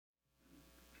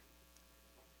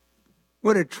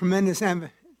What a tremendous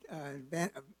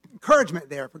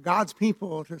encouragement there for God's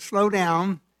people to slow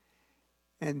down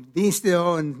and be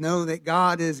still and know that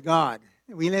God is God.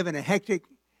 We live in a hectic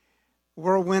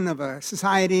whirlwind of a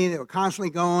society that we're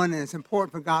constantly going, and it's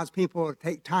important for God's people to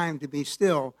take time to be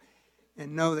still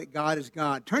and know that God is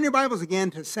God. Turn your Bibles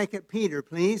again to 2 Peter,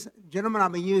 please. Gentlemen, I'll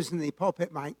be using the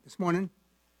pulpit mic this morning.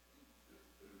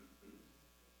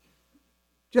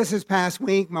 Just this past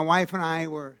week, my wife and I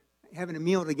were having a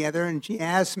meal together, and she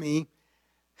asked me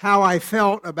how I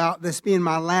felt about this being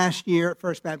my last year at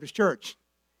First Baptist Church.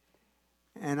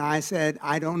 And I said,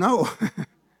 I don't know.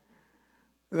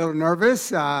 A little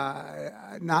nervous,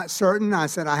 not certain. I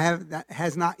said, that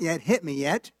has not yet hit me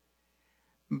yet.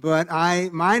 But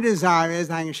my desire is,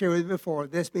 I can share with you before,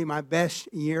 this be my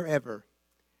best year ever.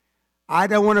 I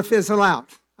don't want to fizzle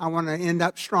out. I want to end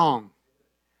up strong.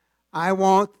 I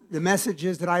want the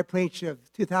messages that I preach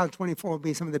of 2024 will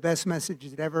be some of the best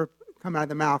messages that ever come out of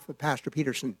the mouth of Pastor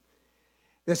Peterson.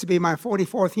 This will be my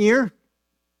 44th year,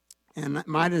 and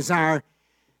my desire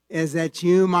is that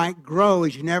you might grow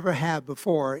as you never have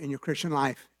before in your Christian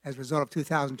life as a result of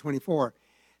 2024.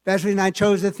 That's the reason I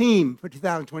chose the theme for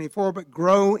 2024, but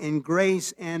grow in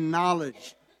grace and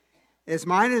knowledge. It's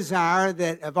my desire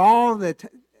that of all the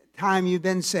time you've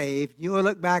been saved, you will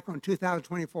look back on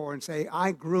 2024 and say,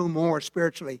 I grew more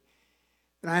spiritually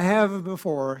than I have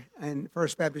before in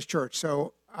First Baptist Church.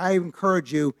 So I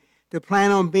encourage you to plan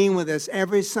on being with us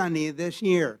every Sunday this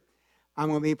year. I'm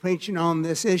going to be preaching on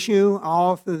this issue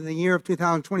all through the year of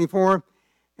 2024,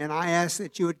 and I ask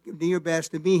that you would do your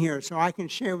best to be here so I can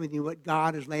share with you what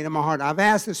God has laid on my heart. I've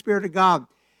asked the Spirit of God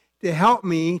to help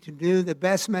me to do the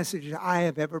best message I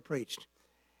have ever preached,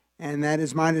 and that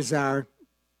is my desire.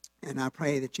 And I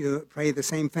pray that you pray the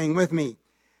same thing with me.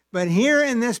 But here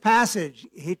in this passage,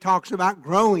 he talks about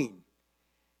growing.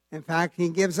 In fact, he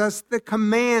gives us the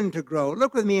command to grow.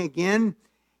 Look with me again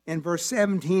in verse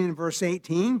 17 and verse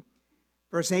 18.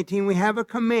 Verse 18, we have a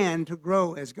command to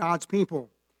grow as God's people.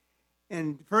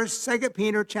 In 2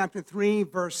 Peter chapter 3,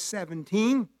 verse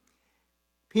 17,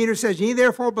 Peter says, Ye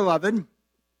therefore, beloved,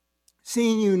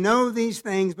 seeing you know these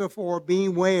things before,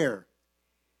 beware.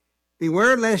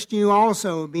 Beware lest you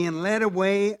also, being led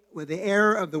away with the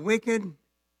error of the wicked,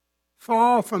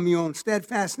 fall from your own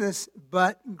steadfastness,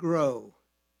 but grow.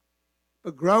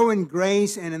 But grow in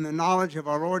grace and in the knowledge of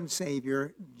our Lord and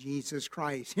Savior, Jesus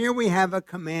Christ. Here we have a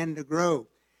command to grow.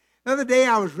 The other day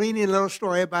I was reading a little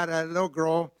story about a little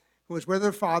girl who was with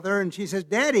her father, and she says,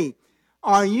 Daddy,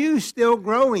 are you still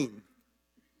growing?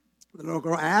 The little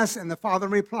girl asked, and the father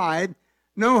replied,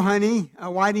 No, honey,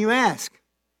 why do you ask?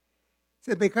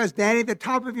 Said, because, Daddy, the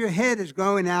top of your head is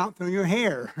growing out through your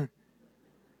hair.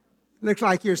 Looks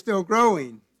like you're still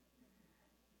growing.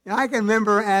 Now, I can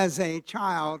remember as a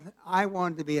child, I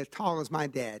wanted to be as tall as my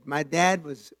dad. My dad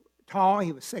was tall.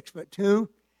 He was 6'2".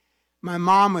 My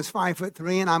mom was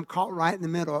 5'3", and I'm caught right in the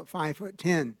middle at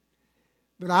 5'10".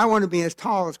 But I wanted to be as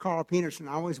tall as Carl Peterson.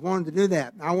 I always wanted to do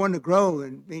that. I wanted to grow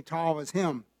and be tall as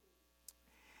him.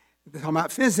 We're talking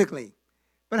about physically.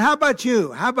 But how about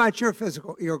you? How about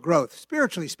your growth,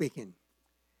 spiritually speaking?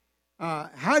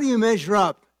 How do you measure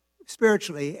up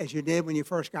spiritually as you did when you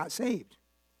first got saved?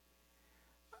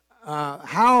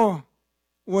 How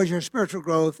was your spiritual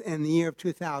growth in the year of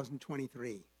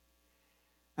 2023?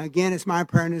 Again, it's my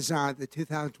prayer and desire that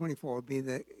 2024 will be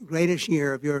the greatest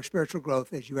year of your spiritual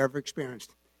growth as you ever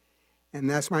experienced. And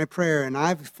that's my prayer. And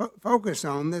I've focused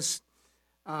on this,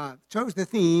 chose the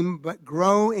theme, but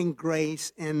grow in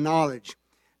grace and knowledge.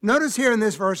 Notice here in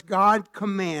this verse, God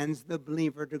commands the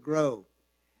believer to grow.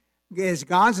 It is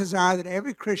God's desire that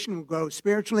every Christian will grow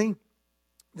spiritually.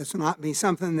 This will not be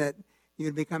something that you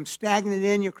would become stagnant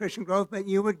in your Christian growth, but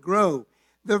you would grow.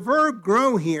 The verb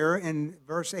grow here in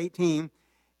verse 18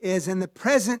 is in the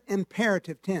present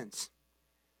imperative tense.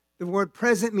 The word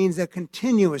present means a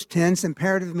continuous tense.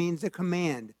 Imperative means a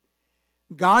command.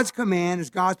 God's command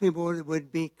is God's people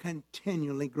would be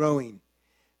continually growing.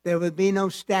 There would be no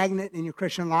stagnant in your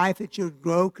Christian life, that you would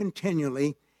grow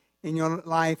continually in your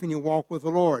life and your walk with the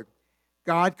Lord.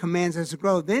 God commands us to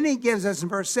grow. Then he gives us in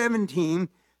verse 17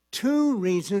 two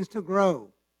reasons to grow.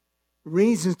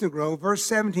 Reasons to grow. Verse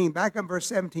 17, back up verse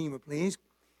 17, please.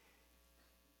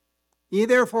 Ye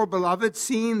therefore, beloved,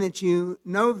 seeing that you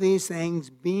know these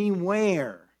things,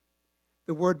 beware.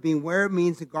 The word beware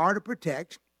means to guard or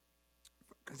protect,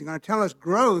 because he's going to tell us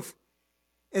growth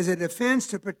is a defense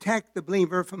to protect the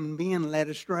believer from being led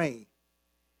astray.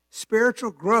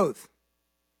 Spiritual growth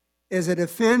is a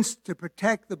defense to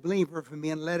protect the believer from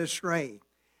being led astray.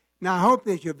 Now, I hope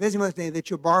that you're visiting with us today, that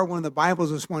you'll borrow one of the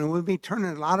Bibles this morning. We'll be turning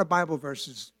a lot of Bible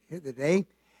verses here today.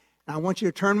 I want you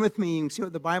to turn with me and see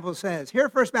what the Bible says. Here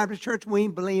at First Baptist Church, we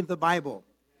believe the Bible.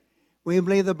 We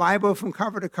believe the Bible from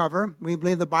cover to cover. We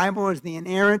believe the Bible is the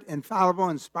inerrant, infallible,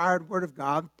 inspired Word of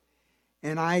God.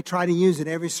 And I try to use it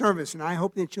every service. And I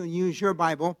hope that you'll use your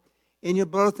Bible. In your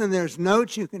bulletin, there's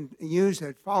notes you can use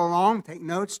to follow along, take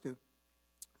notes to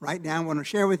write down what I want to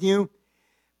share with you.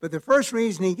 But the first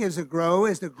reason he gives to grow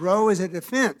is a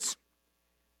defense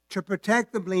to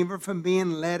protect the believer from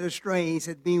being led astray. He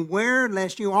said, beware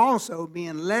lest you also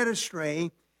being led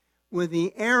astray with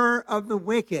the error of the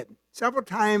wicked. Several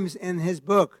times in his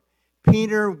book,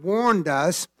 Peter warned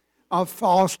us of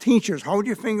false teachers. Hold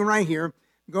your finger right here.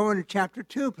 Go into chapter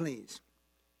 2, please.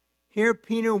 Here,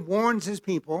 Peter warns his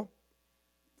people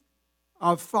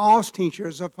of false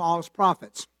teachers, of false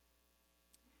prophets.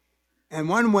 And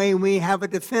one way we have a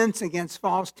defense against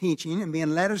false teaching and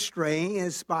being led astray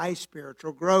is by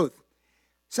spiritual growth.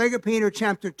 2 Peter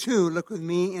chapter 2, look with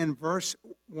me in verse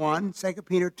 1. 2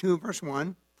 Peter 2, verse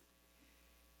 1.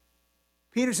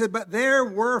 Peter said, but there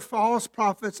were false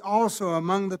prophets also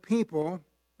among the people,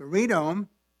 the read on,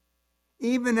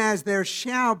 even as there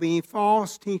shall be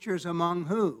false teachers among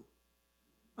who?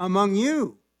 Among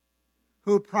you,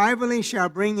 who privately shall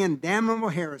bring in damnable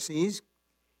heresies,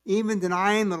 even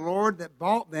denying the Lord that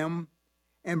bought them,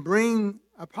 and bring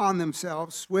upon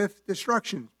themselves swift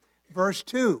destruction. Verse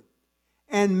 2,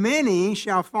 and many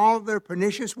shall follow their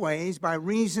pernicious ways, by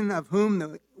reason of whom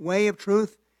the way of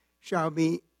truth shall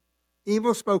be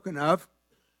evil spoken of,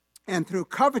 and through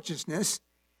covetousness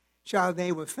shall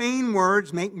they with vain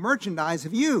words make merchandise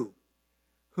of you,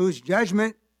 whose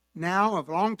judgment now of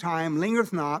long time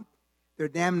lingereth not, their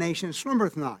damnation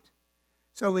slumbereth not.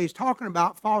 So he's talking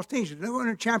about false teachers. Look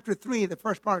in chapter 3, the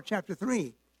first part of chapter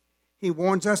 3. He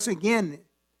warns us again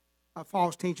of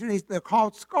false teachers. They're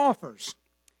called scoffers.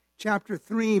 Chapter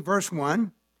 3, verse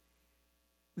 1.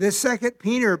 This 2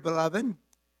 Peter, beloved,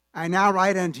 I now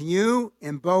write unto you,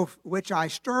 in both which I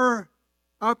stir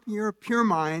up your pure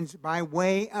minds by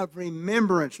way of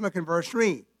remembrance. Look in verse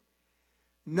 3.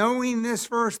 Knowing this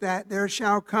first, that there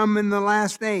shall come in the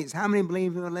last days. How many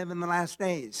believe we will live in the last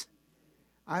days?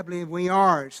 I believe we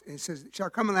are. It says,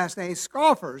 shall come in the last days,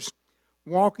 scoffers,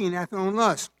 walking after their own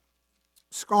lust.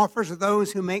 Scoffers are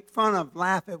those who make fun of,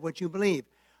 laugh at what you believe.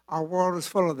 Our world is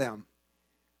full of them.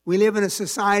 We live in a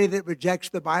society that rejects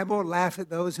the Bible, laugh at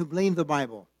those who believe the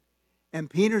Bible. And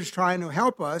Peter's trying to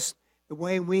help us. The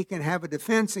way we can have a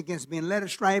defense against being led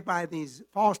astray by these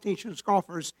false teachers and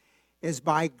scoffers is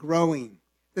by growing.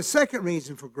 The second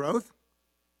reason for growth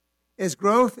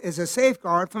is a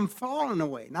safeguard from falling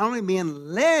away. Not only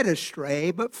being led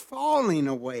astray, but falling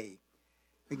away.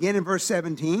 Again in verse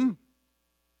 17,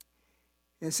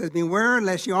 it says, beware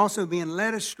lest you also being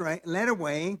led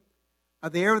away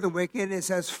of the error of the wicked. It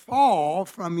says, fall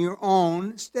from your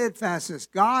own steadfastness.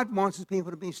 God wants his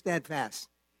people to be steadfast,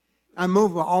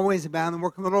 unmovable, always abound in the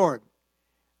work of the Lord.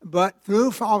 But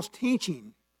through false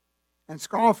teaching and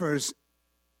scoffers,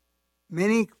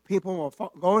 many people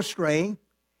will go astray,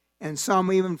 and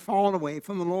some even fall away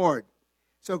from the Lord.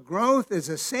 So growth is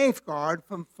a safeguard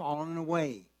from falling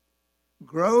away.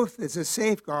 Growth is a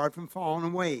safeguard from falling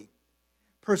away.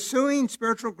 Pursuing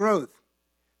spiritual growth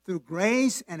through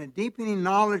grace and a deepening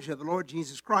knowledge of the Lord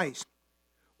Jesus Christ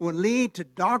will lead to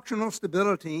doctrinal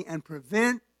stability and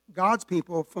prevent God's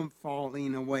people from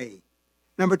falling away.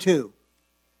 Number 2.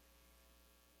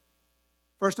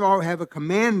 First of all, we have a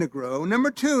command to grow. Number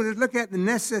 2, let's look at the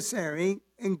necessary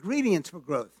ingredients for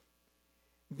growth.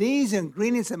 These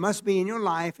ingredients that must be in your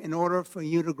life in order for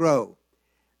you to grow.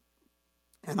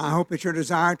 And I hope it's your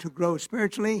desire to grow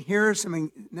spiritually. Here are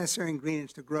some necessary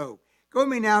ingredients to grow. Go with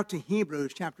me now to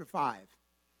Hebrews chapter 5.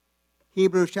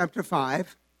 Hebrews chapter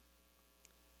 5.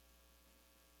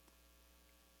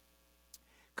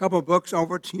 A couple of books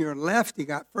over to your left. You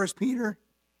got 1 Peter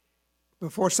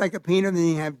before 2 Peter. Then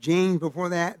you have James before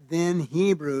that. Then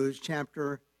Hebrews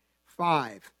chapter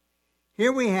 5.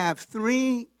 Here we have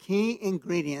 3 key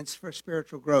ingredients for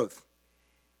spiritual growth.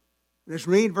 Let's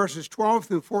read verses 12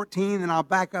 through 14, and I'll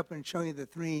back up and show you the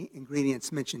 3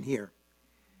 ingredients mentioned here.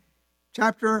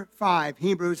 Chapter 5,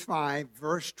 Hebrews 5,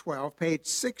 verse 12, page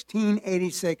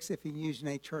 1686 if you're using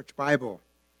a church Bible.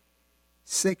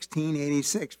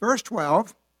 1686. Verse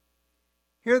 12,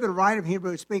 here the writer of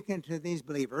Hebrews speaking to these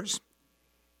believers.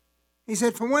 He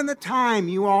said, for when the time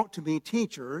you ought to be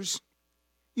teachers,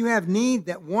 you have need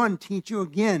that one teach you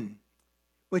again,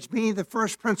 which be the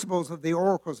first principles of the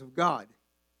oracles of God,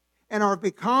 and are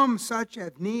become such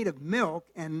as need of milk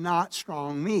and not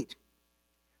strong meat.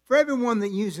 For everyone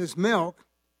that uses milk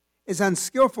is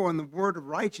unskillful in the word of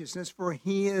righteousness, for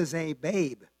he is a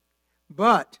babe.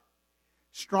 But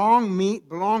Strong meat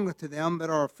belongeth to them that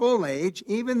are of full age,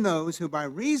 even those who by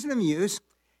reason of use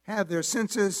have their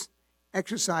senses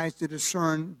exercised to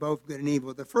discern both good and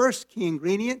evil. The first key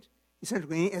ingredient, essential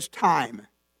ingredient, is time.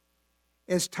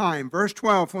 Is time. Verse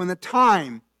 12, for in the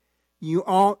time you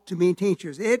ought to be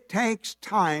teachers. It takes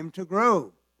time to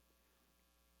grow.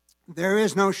 There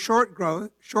is no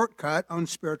shortcut on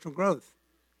spiritual growth.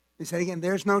 He said again,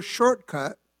 there's no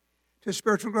shortcut to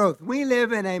spiritual growth. We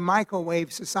live in a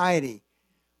microwave society.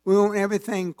 We want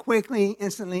everything quickly,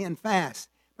 instantly, and fast.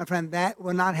 My friend, that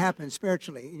will not happen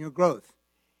spiritually in your growth.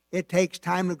 It takes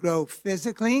time to grow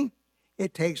physically.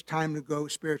 It takes time to grow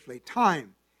spiritually.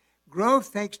 Time.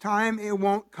 Growth takes time. It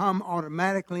won't come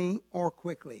automatically or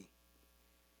quickly.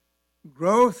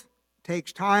 Growth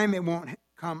takes time. It won't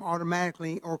come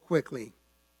automatically or quickly.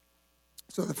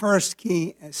 So the first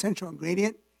key essential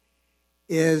ingredient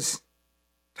is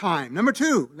time. Number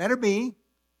 2, letter B,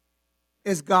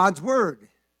 is God's Word.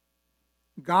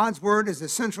 God's Word is the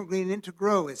central ingredient to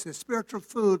grow. It's the spiritual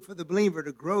food for the believer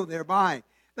to grow thereby.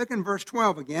 Look in verse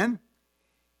 12 again.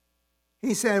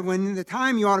 He said, when in the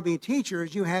time you ought to be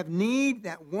teachers, you have need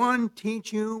that one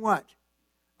teach you what?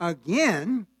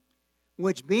 Again,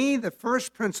 which be the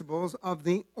first principles of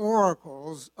the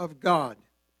oracles of God.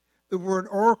 The word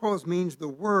oracles means the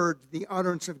words, the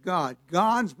utterance of God.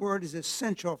 God's Word is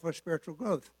essential for spiritual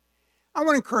growth. I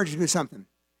want to encourage you to do something.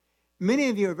 Many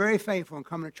of you are very faithful in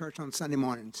coming to church on Sunday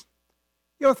mornings.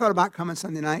 You ever thought about coming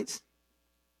Sunday nights?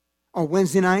 Or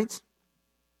Wednesday nights?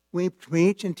 We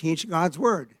preach and teach God's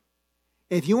Word.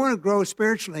 If you want to grow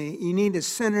spiritually, you need to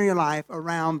center your life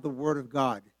around the Word of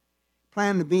God.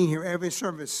 Plan to be here every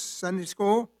service, Sunday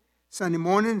school, Sunday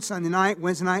morning, Sunday night,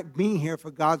 Wednesday night, be here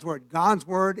for God's Word. God's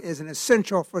Word is an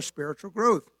essential for spiritual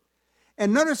growth.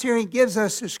 And notice here he gives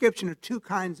us a description of two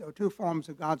forms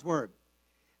of God's Word.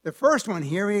 The first one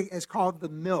here is called the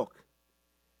milk.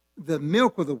 The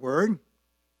milk of the Word.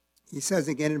 He says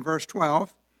again in verse 12,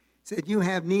 he said, you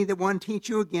have need that one teach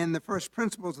you again the first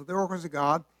principles of the oracles of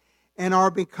God, and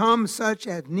are become such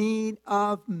as need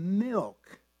of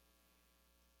milk.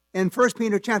 In 1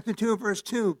 Peter chapter 2, verse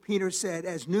 2, Peter said,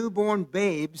 as newborn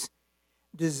babes,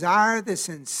 desire the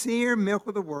sincere milk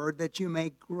of the Word that you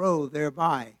may grow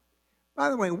thereby. By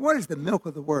the way, what is the milk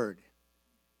of the Word?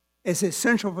 It's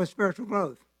essential for spiritual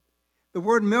growth. The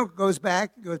word milk goes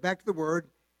back to the Word.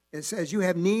 It says, you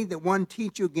have need that one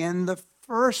teach you again the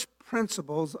first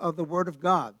principles of the Word of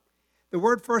God. The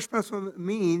word first principle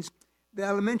means the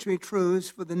elementary truths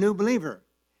for the new believer,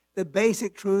 the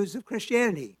basic truths of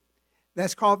Christianity.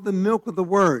 That's called the milk of the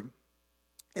Word.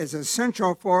 It's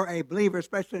essential for a believer,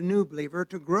 especially a new believer,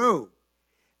 to grow.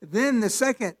 Then the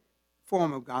second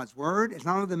form of God's Word is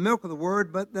not only the milk of the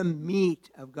Word, but the meat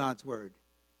of God's Word.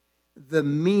 The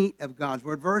meat of God's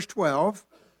Word. Verse 12,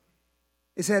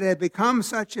 it said, it had become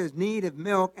such as need of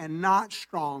milk and not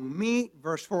strong meat.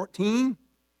 Verse 14,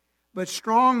 but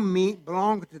strong meat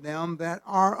belongeth to them that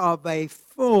are of a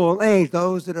full age,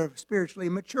 those that are spiritually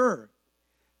mature.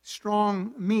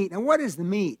 Strong meat. And what is the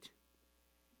meat?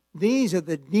 These are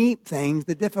the deep things,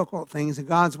 the difficult things of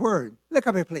God's Word. Look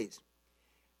up here, please.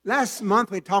 Last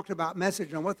month we talked about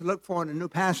message on what to look for in a new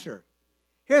pastor.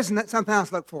 Here's something else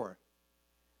to look for.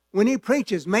 When he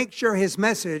preaches, make sure his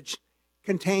message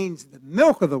contains the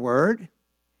milk of the Word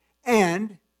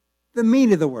and the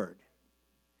meat of the Word.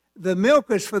 The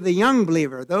milk is for the young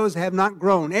believer, those who have not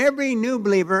grown. Every new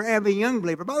believer, every young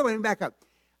believer. By the way, let me back up.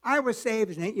 I was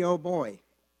saved as an 8-year-old boy.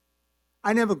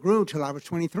 I never grew till I was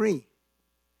 23.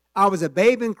 I was a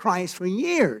babe in Christ for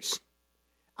years.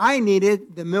 I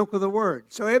needed the milk of the Word.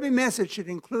 So every message should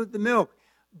include the milk,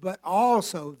 but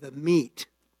also the meat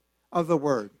of the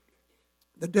Word.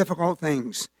 The difficult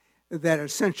things that are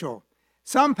essential.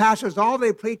 Some pastors, all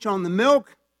they preach on the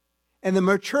milk, and the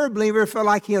mature believer feel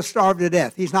like he'll starve to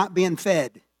death. He's not being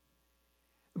fed.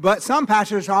 But some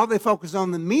pastors, all they focus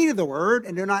on the meat of the Word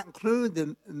and do not include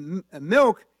the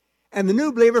milk, and the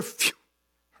new believer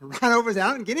run over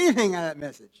out and get anything out of that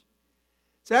message.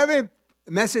 So every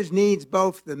message needs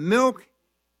both the milk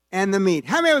and the meat.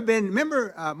 How many have been,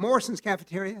 remember Morrison's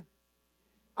Cafeteria?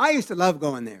 I used to love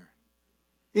going there.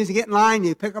 You used to get in line,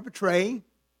 you pick up a tray,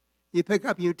 you pick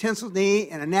up your utensils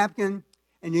and a napkin,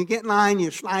 and you get in line, you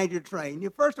slide your tray.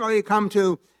 And first of all, you come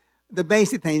to the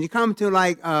basic things. You come to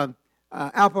like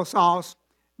applesauce,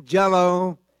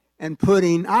 Jell-O, and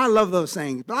pudding. I love those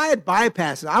things. But I had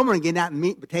bypasses. I want to get out and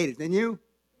meat and potatoes, didn't you?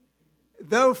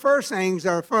 Those first things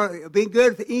are be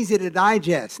good, easy to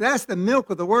digest. That's the milk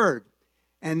of the Word.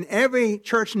 And every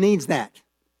church needs that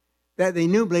the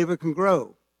new believer can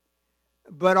grow.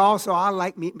 But also, I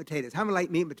like meat and potatoes. How many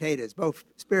like meat and potatoes, both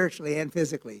spiritually and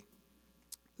physically?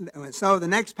 So the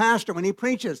next pastor, when he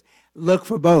preaches, look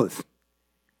for both.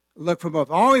 Look for both.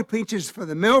 All he preaches for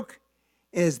the milk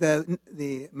is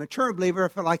the mature believer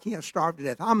feel like he has starved to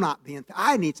death.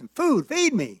 I need some food,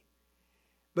 feed me.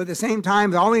 But at the same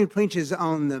time, all he preaches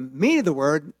on the meat of the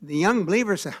word, the young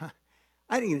believer says,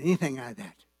 I didn't get anything out of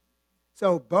that.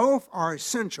 So both are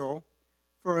essential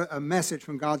for a message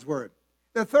from God's word.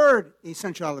 The third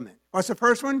essential element. What's the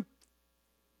first one?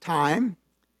 Time.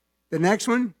 The next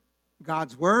one,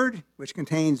 God's word, which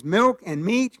contains milk and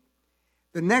meat.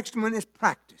 The next one is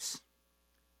practice.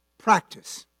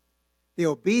 Practice. The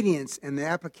obedience and the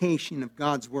application of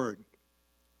God's word.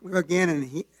 Look again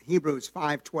in Hebrews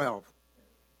 5:12.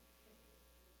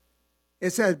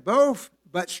 It says, both,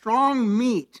 but strong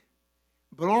meat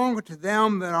belong to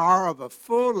them that are of a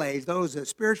full age, those that are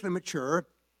spiritually mature,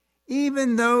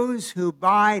 even those who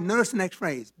notice the next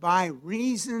phrase, by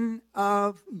reason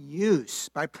of use,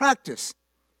 by practice,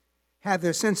 have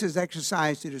their senses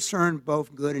exercised to discern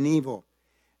both good and evil.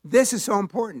 This is so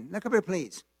important. Look up here,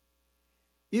 please.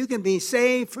 You can be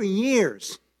saved for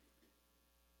years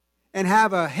and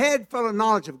have a head full of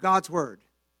knowledge of God's word.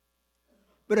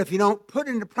 But if you don't put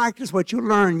into practice what you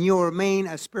learn, you'll remain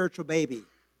a spiritual baby.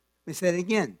 Let me say it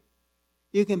again.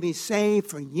 You can be saved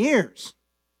for years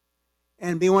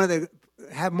and be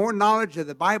have more knowledge of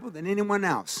the Bible than anyone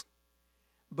else.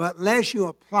 But unless you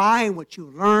apply what you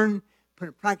learn, put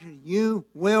in practice, you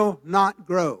will not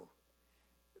grow.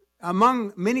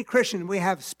 Among many Christians, we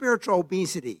have spiritual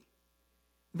obesity.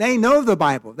 They know the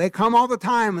Bible. They come all the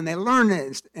time and they learn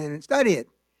it and study it,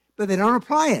 but they don't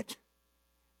apply it.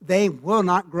 They will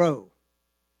not grow.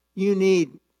 You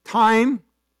need time,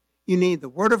 you need the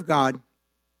Word of God,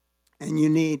 and you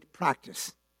need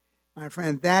practice. My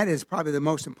friend, that is probably the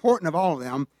most important of all of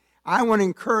them. I want to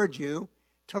encourage you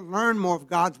to learn more of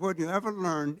God's Word you ever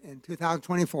learned in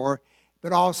 2024,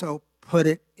 but also put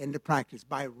it into practice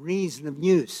by reason of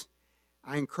use.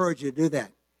 I encourage you to do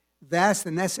that. That's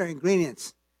the necessary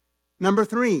ingredients. Number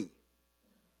 3,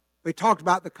 we talked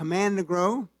about the command to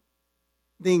grow,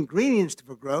 the ingredients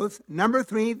for growth. Number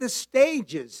 3, the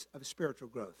stages of spiritual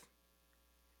growth.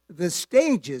 The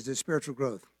stages of spiritual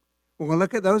growth. We're going to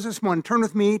look at those this morning. Turn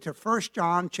with me to 1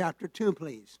 John chapter 2,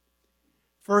 please.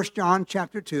 1 John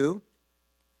chapter 2.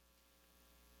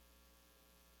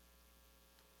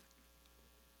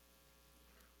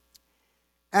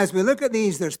 As we look at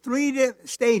these, there's 3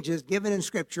 stages given in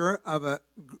Scripture of a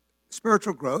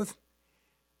spiritual growth.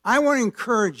 I want to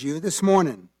encourage you this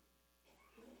morning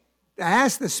to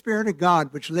ask the Spirit of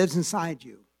God, which lives inside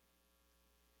you,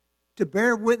 to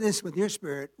bear witness with your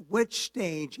spirit which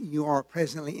stage you are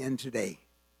presently in today.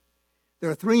 There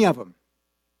are 3 of them.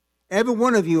 Every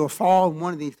one of you will fall in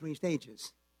one of these 3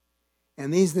 stages.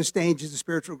 And these are the stages of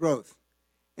spiritual growth.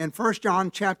 In 1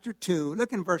 John chapter 2,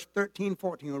 look in verse 13,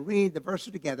 14. We'll read the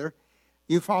verses together.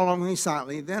 You follow along with me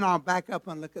silently. Then I'll back up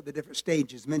and look at the different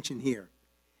stages mentioned here.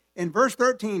 In verse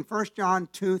 13, 1 John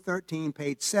 2, 13,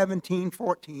 page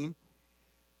 1714,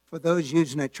 for those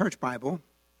using a church Bible,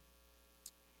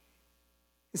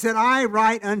 it said, I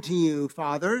write unto you,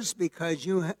 fathers, because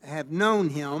you have known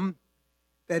him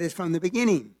that is from the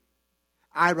beginning.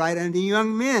 I write unto you,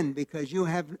 young men, because you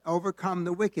have overcome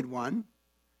the wicked one.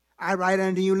 I write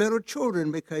unto you, little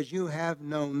children, because you have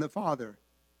known the Father.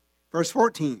 Verse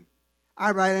 14,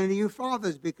 I write unto you,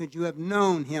 fathers, because you have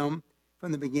known him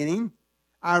from the beginning.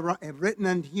 I have written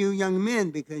unto you, young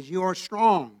men, because you are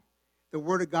strong. The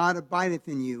word of God abideth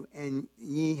in you, and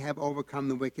ye have overcome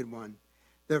the wicked one.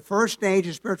 The first stage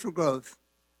of spiritual growth,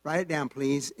 write it down,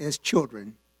 please, is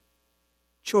children.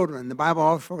 Children. The Bible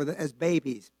offers as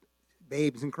babies,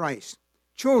 babes in Christ.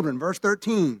 Children, verse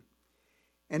 13.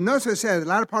 And notice what it says, the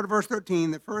latter part of verse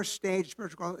 13, the first stage of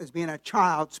spiritual growth is being a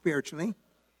child spiritually.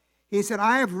 He said,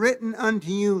 I have written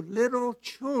unto you, little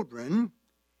children,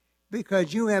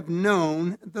 because you have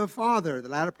known the Father. The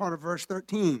latter part of verse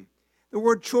 13. The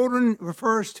word children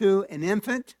refers to an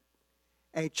infant,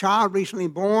 a child recently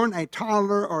born, a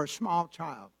toddler, or a small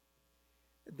child.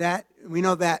 That we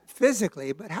know that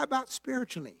physically, but how about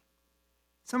spiritually?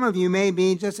 Some of you may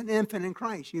be just an infant in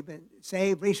Christ. You've been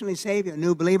saved, recently saved, you're a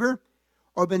new believer,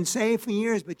 or been saved for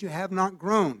years, but you have not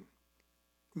grown.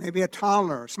 Maybe a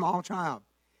toddler or a small child.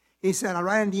 He said, I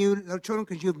write unto you, little children,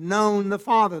 because you've known the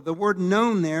Father. The word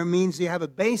known there means you have a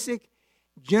basic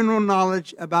general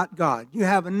knowledge about God. You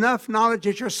have enough knowledge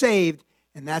that you're saved,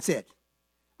 and that's it.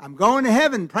 I'm going to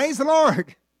heaven, praise the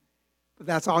Lord. But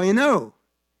that's all you know.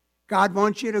 God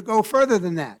wants you to go further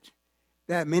than that.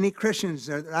 That many Christians,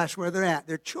 that's where they're at.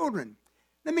 They're children.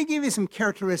 Let me give you some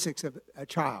characteristics of a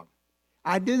child.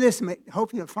 I do this to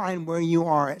hope you'll find where you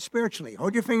are at spiritually.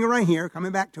 Hold your finger right here,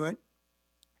 coming back to it.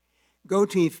 Go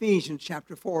to Ephesians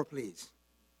chapter 4, please.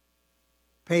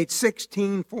 Page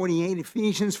 1648,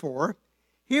 Ephesians 4.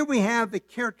 Here we have the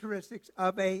characteristics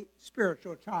of a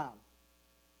spiritual child,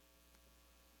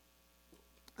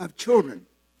 of children.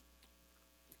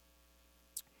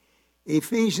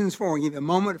 Ephesians 4, I'll give you a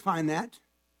moment to find that.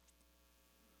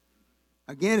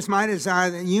 Again, it's my desire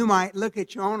that you might look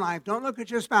at your own life. Don't look at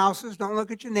your spouses. Don't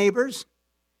look at your neighbors.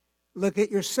 Look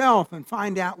at yourself and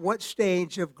find out what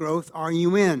stage of growth are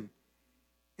you in,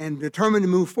 and determine to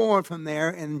move forward from there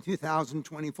in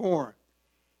 2024.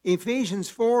 Ephesians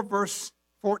 4, verse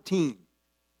 14.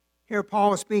 Here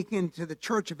Paul is speaking to the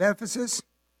church of Ephesus,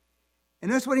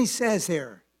 and that's what he says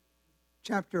here.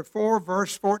 Chapter 4,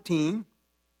 verse 14,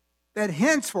 that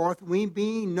henceforth we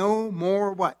be no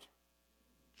more what?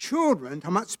 Children,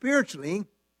 talking about spiritually,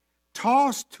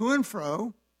 tossed to and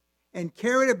fro, and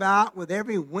carried about with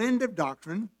every wind of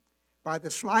doctrine, by the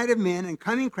sleight of men and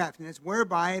cunning craftiness,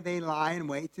 whereby they lie in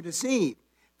wait to deceive.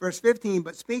 Verse 15,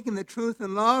 but speaking the truth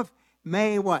in love,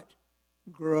 may what?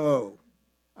 Grow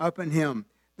up in him.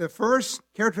 The first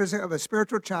characteristic of a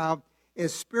spiritual child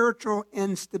is spiritual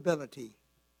instability.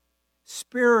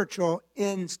 Spiritual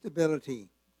instability.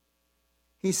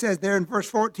 He says there in verse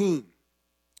 14,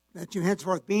 that you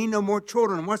henceforth being no more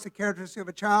children. And what's the characteristic of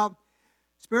a child?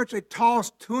 Spiritually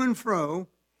tossed to and fro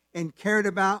and carried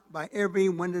about by every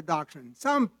wind of doctrine.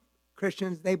 Some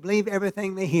Christians, they believe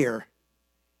everything they hear.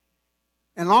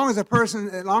 And as long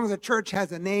as a church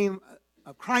has a name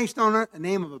of Christ on it, a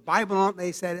name of a Bible on it,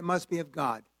 they said it must be of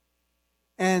God.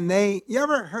 And you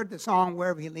ever heard the song,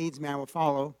 wherever he leads me, I will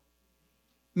follow?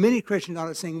 Many Christians ought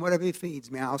to sing, whatever he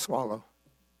feeds me, I'll swallow.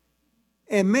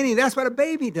 And that's what a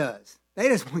baby does. They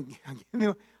just want to give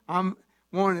me,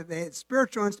 the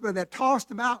spiritual instability. They're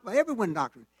tossed about by every wind of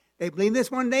doctrine. They believe this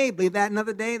one day, believe that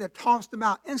another day. They're tossed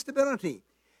about. Instability.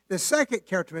 The second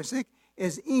characteristic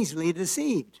is easily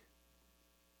deceived.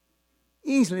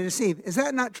 Easily deceived. Is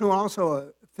that not true also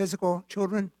of physical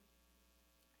children?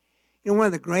 You know, one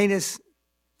of the greatest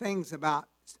things about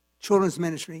children's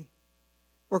ministry,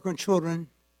 work on children,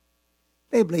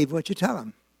 they believe what you tell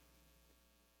them.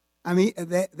 I mean,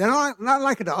 they're not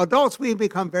like adults. We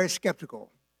become very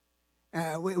skeptical.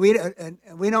 We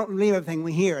don't believe everything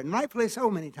we hear, and rightfully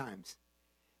so many times.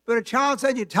 But a child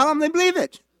said, you tell them, they believe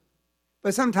it.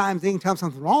 But sometimes they can tell them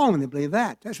something wrong when they believe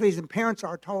that. That's the reason parents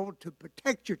are told to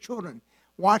protect your children.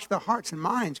 Watch their hearts and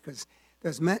minds, because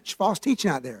there's much false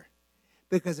teaching out there.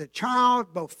 Because a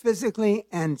child, both physically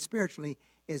and spiritually,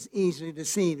 is easily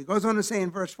deceived. It goes on to say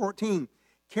in verse 14,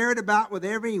 carried about with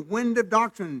every wind of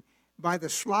doctrine, by the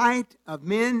sleight of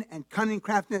men and cunning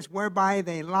craftiness, whereby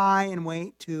they lie in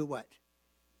wait to what?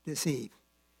 Deceive.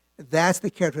 That's the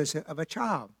characteristic of a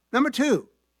child. Number two,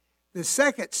 the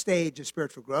second stage of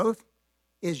spiritual growth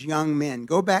is young men.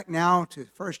 Go back now to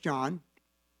 1 John.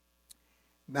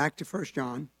 Back to 1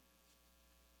 John.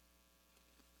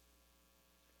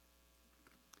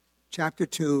 Chapter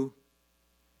 2.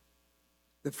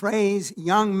 The phrase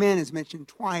young men is mentioned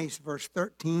twice, verse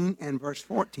 13 and verse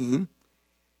 14.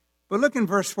 But look in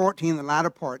verse 14, the latter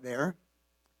part there.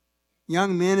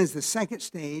 Young men is the second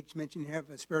stage mentioned here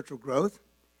of spiritual growth.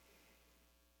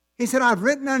 He said, I've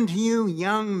written unto you,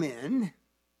 young men,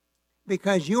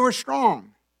 because you are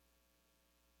strong.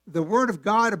 The word of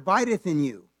God abideth in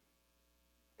you,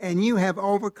 and you have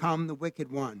overcome the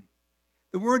wicked one.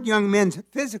 The word young men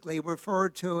physically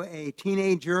referred to a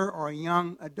teenager or a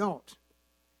young adult.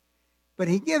 But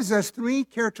he gives us three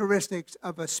characteristics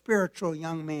of a spiritual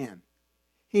young man.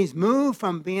 He's moved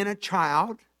from being a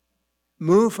child,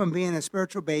 moved from being a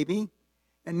spiritual baby,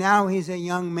 and now he's a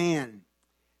young man.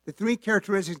 The three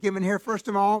characteristics given here, first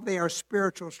of all, they are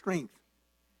spiritual strength.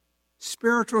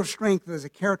 Spiritual strength is a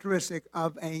characteristic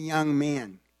of a young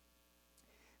man.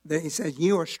 He says,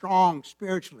 you are strong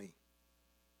spiritually.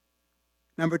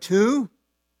 Number two,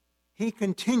 he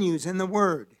continues in the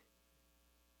Word.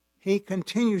 He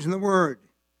continues in the Word.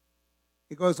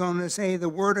 He goes on to say, the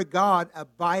Word of God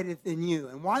abideth in you.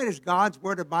 And why does God's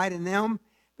Word abide in them?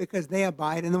 Because they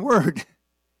abide in the Word.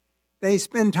 They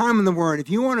spend time in the Word. If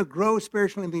you want to grow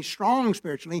spiritually and be strong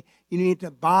spiritually, you need to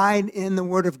abide in the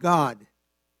Word of God.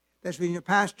 That's when your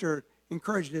pastor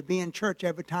encouraged you to be in church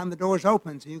every time the doors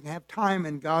open so you can have time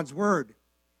in God's Word.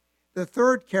 The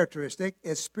third characteristic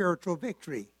is spiritual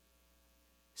victory.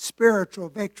 Spiritual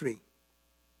victory.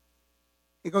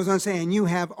 It goes on saying, you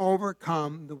have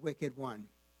overcome the wicked one.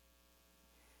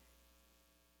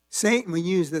 Satan will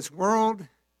use this world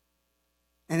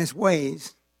and its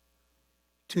ways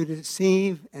to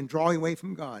deceive and draw you away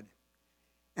from God.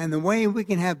 And the way we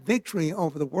can have victory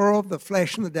over the world, the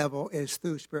flesh, and the devil is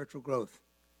through spiritual growth,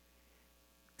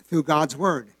 through God's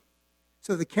Word.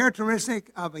 So the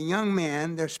characteristic of a young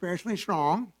man, they're spiritually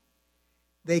strong,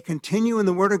 they continue in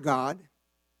the Word of God,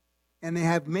 and they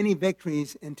have many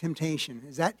victories in temptation.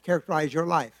 Does that characterize your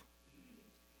life?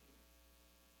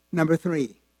 Number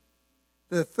 3,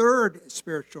 the third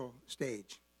stage of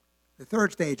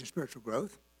spiritual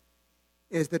growth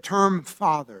is the term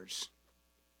fathers.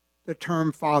 The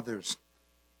term fathers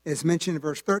is mentioned in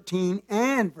verse 13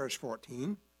 and verse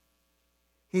 14.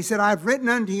 He said, I've written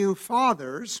unto you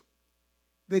fathers,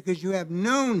 because you have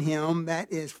known him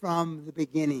that is from the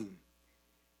beginning.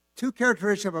 2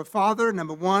 characteristics of a father.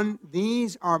 Number 1,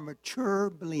 these are mature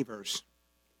believers.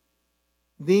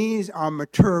 These are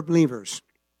mature believers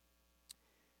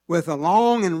with a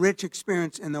long and rich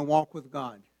experience in their walk with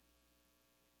God.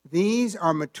 These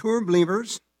are mature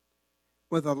believers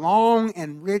with a long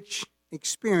and rich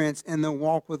experience in their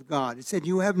walk with God. It said,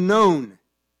 you have known.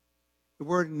 The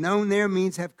word known there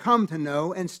means have come to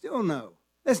know and still know.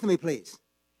 Listen to me, please.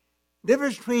 The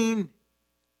difference between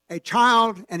a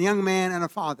child and a young man and a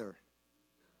father.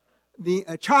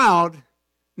 A child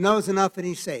knows enough that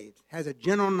he's saved, has a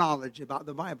general knowledge about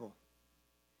the Bible.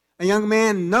 A young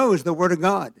man knows the Word of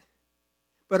God.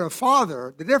 But a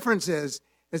father, the difference is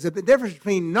a difference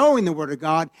between knowing the Word of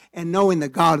God and knowing the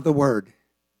God of the Word.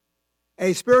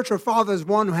 A spiritual father is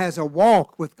one who has a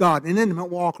walk with God, an intimate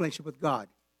walk relationship with God.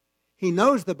 He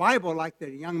knows the Bible like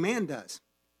the young man does,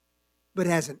 but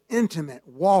has an intimate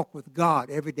walk with God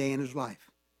every day in his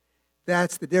life.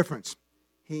 That's the difference.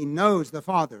 He knows the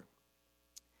Father.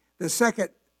 The second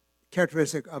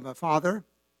characteristic of a father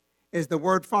is the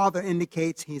word father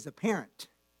indicates he's a parent.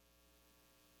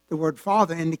 The word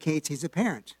father indicates he's a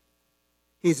parent.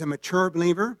 He's a mature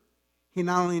believer. He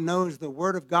not only knows the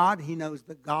Word of God, he knows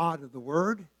the God of the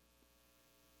Word,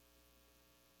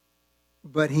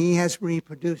 but he has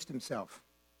reproduced himself.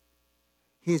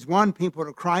 He's won people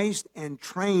to Christ and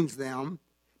trains them,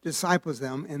 disciples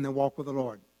them in the walk with the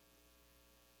Lord.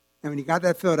 And when you got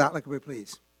that filled out, look at me,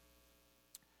 please.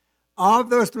 Of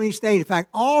those 3 stages, in fact,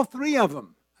 all 3 of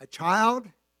them, a child,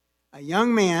 a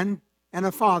young man, and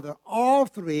a father, all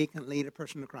 3 can lead a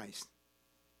person to Christ.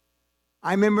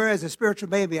 I remember as a spiritual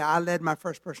baby, I led my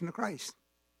first person to Christ.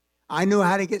 I knew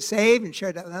how to get saved and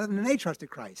shared that with others, and they trusted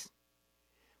Christ.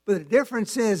 But the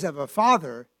difference is of a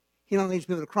father, he not only leads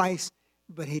people to Christ,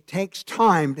 but he takes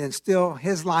time to instill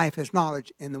his life, his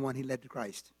knowledge in the one he led to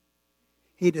Christ.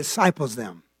 He disciples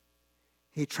them.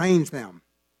 He trains them.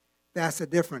 That's the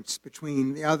difference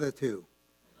between the other 2.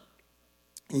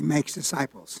 He makes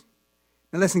disciples.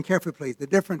 Now listen carefully, please. The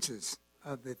differences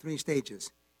of the 3 stages.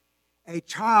 A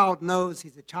child knows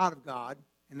he's a child of God,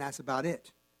 and that's about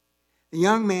it. The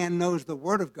young man knows the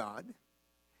Word of God.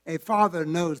 A father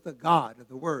knows the God of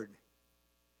the Word.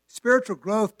 Spiritual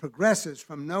growth progresses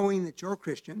from knowing that you're a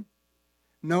Christian,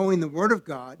 knowing the Word of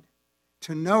God,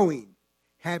 to knowing,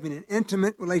 having an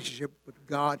intimate relationship with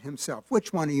God himself.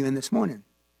 Which one are you in this morning?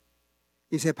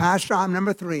 You say, Pastor, I'm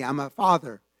number 3. I'm a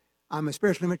father. I'm a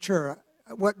spiritually mature.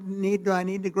 What need do I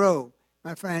need to grow?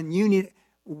 My friend,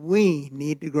 we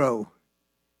need to grow.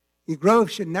 Your growth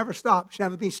should never stop, should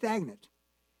never be stagnant.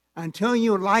 Until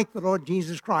you are like the Lord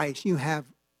Jesus Christ, you have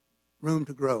room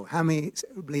to grow. How many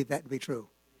believe that to be true?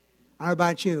 How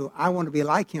about you? I want to be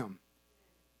like him.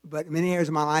 But in many areas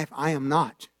of my life, I am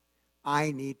not.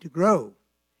 I need to grow.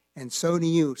 And so do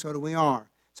you. So do we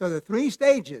are. So the 3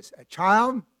 stages, a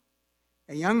child,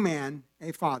 a young man,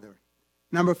 a father.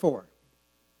 Number 4.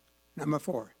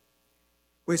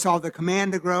 We saw the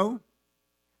command to grow,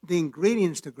 the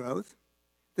ingredients to growth,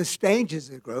 the stages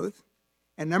of growth,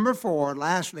 and number 4,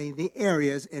 lastly, the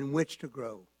areas in which to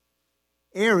grow.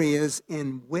 Areas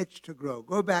in which to grow.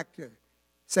 Go back to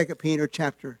 2 Peter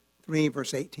chapter 3,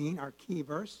 verse 18, our key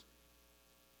verse.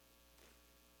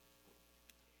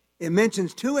 It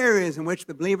mentions 2 areas in which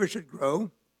the believer should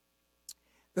grow.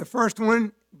 The first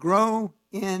one, grow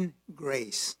in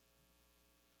grace.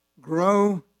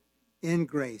 Grow in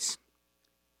grace.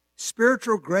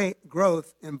 Spiritual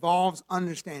growth involves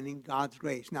understanding God's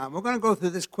grace. Now, we're going to go through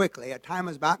this quickly. Our time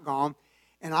is about gone.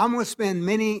 And I'm going to spend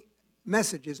many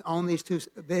messages on these 2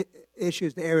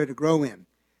 issues, the area to grow in.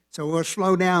 So we'll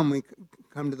slow down when we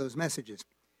come to those messages.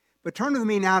 But turn with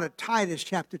me now to Titus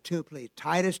chapter 2, please.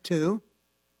 Titus 2,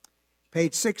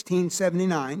 page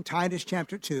 1679. Titus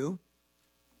chapter 2.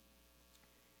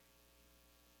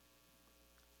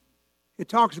 It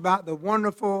talks about the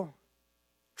wonderful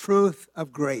truth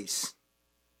of grace.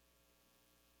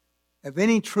 If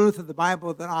any truth of the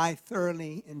Bible that I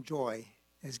thoroughly enjoy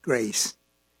is grace.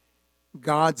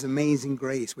 God's amazing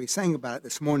grace. We sang about it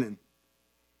this morning.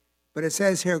 But it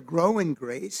says here, grow in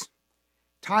grace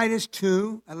Titus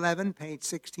 2:11, page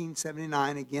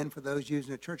 1679, again for those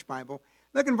using a church Bible.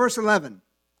 Look in verse 11.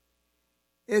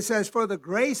 It says, for the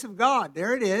grace of God,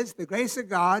 there it is, the grace of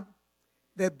God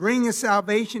that bringeth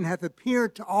salvation hath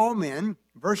appeared to all men,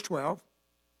 verse 12,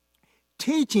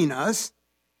 teaching us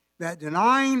that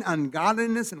denying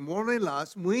ungodliness and worldly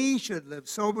lust, we should live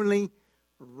soberly,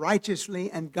 righteously,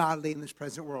 and godly in this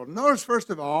present world. Notice, first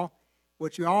of all,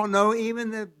 what you all know,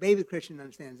 even the baby Christian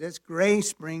understands this,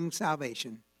 grace brings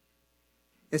salvation.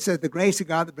 It says the grace of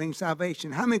God that brings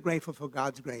salvation. How many are grateful for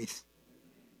God's grace?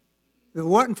 If it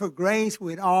wasn't for grace,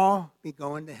 we'd all be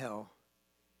going to hell.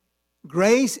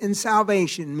 Grace and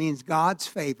salvation means God's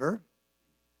favor,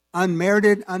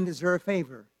 unmerited, undeserved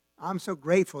favor. I'm so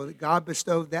grateful that God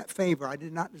bestowed that favor I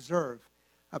did not deserve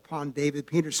upon David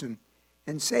Peterson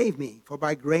and saved me. For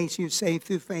by grace you're saved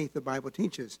through faith, the Bible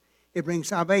teaches. It brings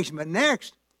salvation. But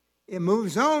next, it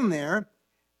moves on there.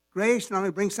 Grace not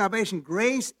only brings salvation,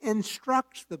 grace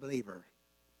instructs the believer.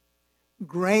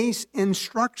 Grace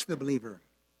instructs the believer.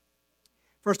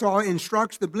 First of all, it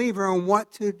instructs the believer on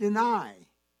what to deny.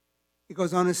 It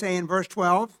goes on to say in verse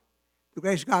 12, the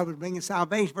grace of God would bring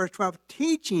salvation. Verse 12,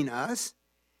 teaching us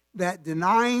that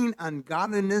denying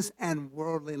ungodliness and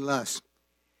worldly lust.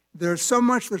 There's so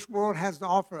much this world has to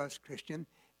offer us, Christian,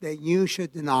 that you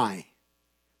should deny.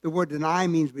 The word deny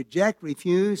means reject,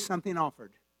 refuse, something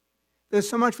offered. There's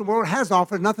so much the world has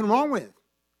offered, nothing wrong with.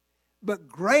 But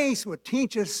grace will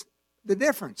teach us the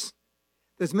difference.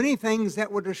 There's many things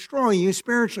that will destroy you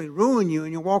spiritually, ruin you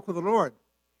in your walk with the Lord.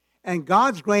 And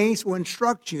God's grace will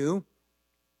instruct you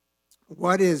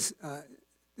what is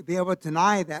to be able to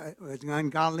deny that is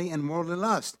ungodly and worldly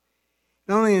lust.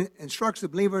 Not only instructs the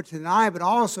believer to deny, but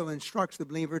also instructs the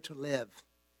believer to live,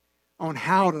 on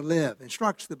how to live.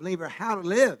 Instructs the believer how to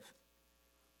live.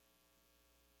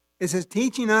 It says,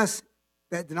 teaching us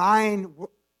that denying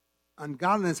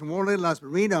ungodliness and worldly lust, but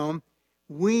read on,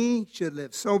 we should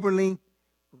live soberly,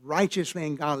 righteously,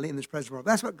 and godly in this present world.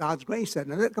 That's what God's grace said.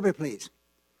 Now, come here, please.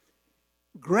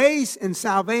 Grace and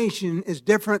salvation is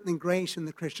different than grace in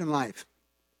the Christian life.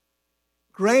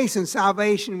 Grace and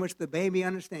salvation, which the baby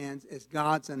understands, is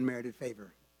God's unmerited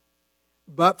favor.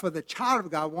 But for the child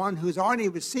of God, one who's already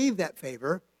received that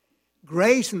favor,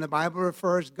 grace in the Bible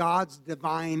refers to God's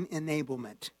divine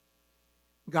enablement.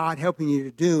 God helping you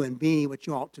to do and be what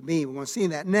you ought to be. We're going to see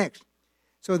that next.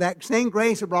 So that same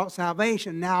grace that brought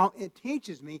salvation, now it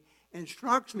teaches me,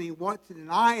 instructs me what to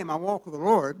deny in my walk with the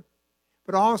Lord,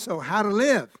 but also how to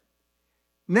live.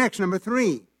 Next, number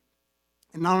 3,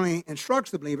 it not only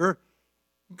instructs the believer,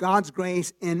 God's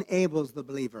grace enables the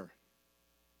believer.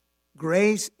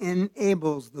 Grace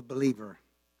enables the believer.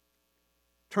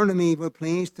 Turn to me, if you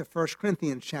please, to 1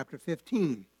 Corinthians chapter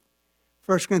 15.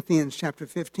 1 Corinthians chapter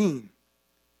 15.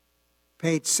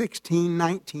 Page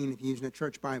 1619 if you're using a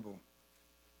church Bible.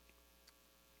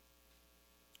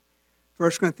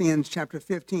 1 Corinthians chapter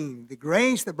 15. The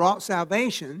grace that brought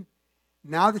salvation,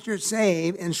 now that you're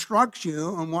saved, instructs you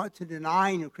on what to deny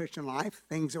in your Christian life,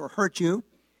 things that will hurt you,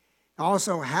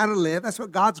 also how to live. That's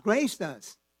what God's grace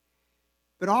does.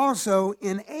 But also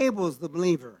enables the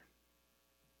believer.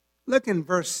 Look in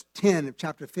verse 10 of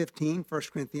chapter 15, 1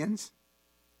 Corinthians.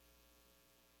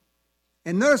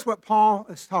 And notice what Paul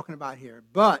is talking about here.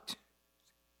 But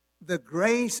the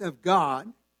grace of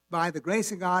God, by the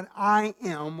grace of God, I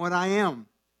am what I am.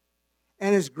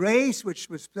 And his grace which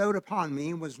was bestowed upon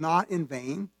me was not in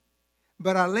vain,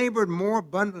 but I labored more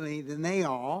abundantly than they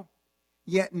all,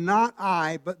 yet not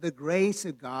I, but the grace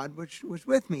of God which was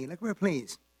with me. Look here,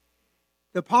 please.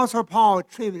 The Apostle Paul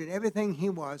attributed everything he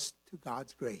was to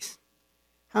God's grace.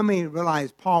 How many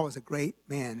realize Paul was a great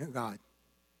man of God?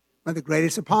 One of the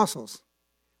greatest apostles.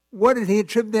 What did he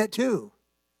attribute that to?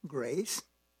 Grace.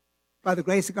 By the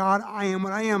grace of God, I am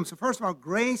what I am. So first of all,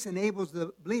 grace enables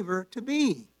the believer to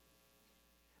be.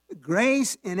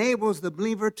 Grace enables the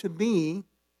believer to be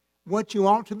what you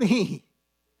ought to be.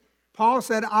 Paul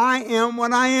said, I am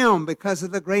what I am because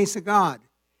of the grace of God.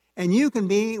 And you can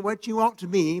be what you ought to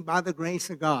be by the grace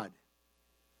of God.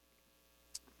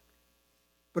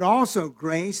 But also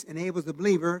grace enables the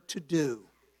believer to do.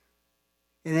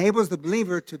 It enables the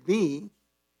believer to be,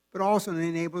 but also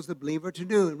enables the believer to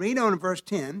do. Read on in verse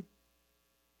 10.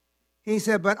 He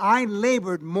said, but I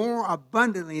labored more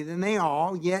abundantly than they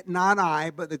all, yet not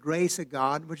I, but the grace of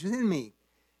God which is in me.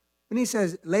 When he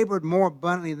says labored more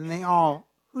abundantly than they all,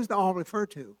 who's the all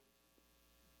referred to?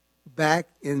 Back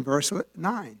in verse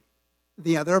 9,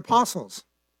 the other apostles.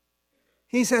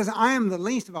 He says, I am the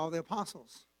least of all the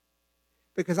apostles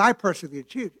because I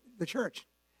persecuted the church.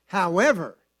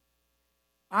 However,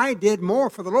 I did more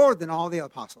for the Lord than all the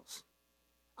apostles.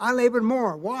 I labored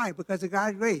more. Why? Because of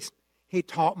God's grace. He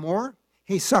taught more.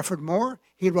 He suffered more.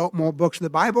 He wrote more books of the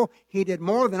Bible. He did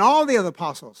more than all the other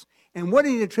apostles. And what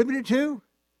did he attribute it to?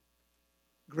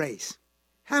 Grace.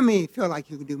 How many feel like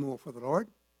you can do more for the Lord?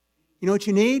 You know what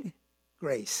you need?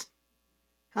 Grace.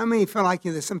 How many feel like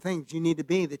there's some things you need to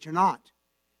be that you're not?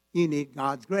 You need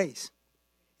God's grace.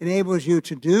 Enables you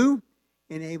to do,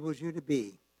 enables you to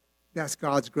be. That's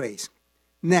God's grace.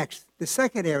 Next, the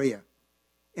second area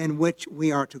in which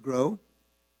we are to grow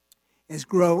is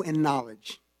grow in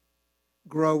knowledge.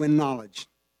 Grow in knowledge.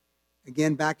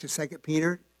 Again, back to 2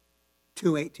 Peter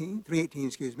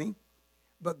 3:18,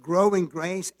 But grow in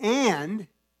grace and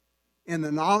in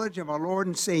the knowledge of our Lord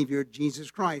and Savior,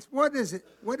 Jesus Christ. What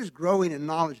does growing in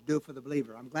knowledge do for the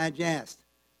believer? I'm glad you asked.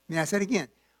 May I say it again?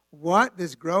 What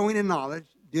does growing in knowledge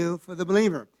do for the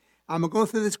believer? I'm going to go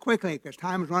through this quickly because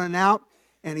time is running out.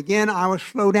 And again, I will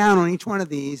slow down on each one of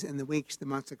these in the weeks, the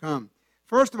months to come.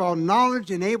 First of all, knowledge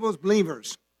enables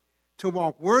believers to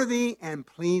walk worthy and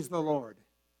please the Lord.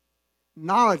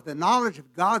 Knowledge, the knowledge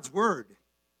of God's Word,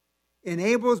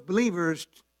 enables believers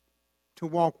to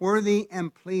walk worthy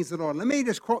and please the Lord. Let me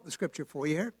just quote the scripture for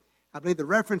you here. I believe the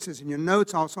reference is in your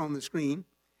notes, also on the screen.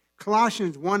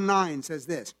 Colossians 1:9 says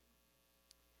this.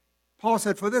 Paul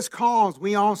said, "For this cause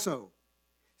we also,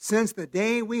 since the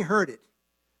day we heard it,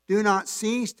 do not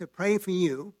cease to pray for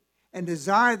you and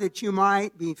desire that you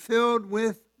might be filled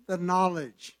with the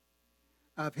knowledge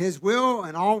of his will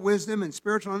and all wisdom and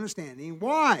spiritual understanding."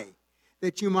 Why?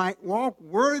 That you might walk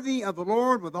worthy of the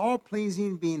Lord with all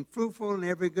pleasing, being fruitful in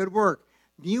every good work.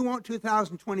 Do you want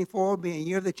 2024 to be a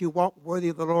year that you walk worthy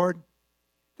of the Lord?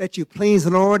 That you please the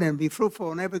Lord and be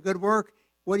fruitful in every good work?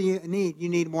 What do you need? You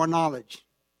need more knowledge.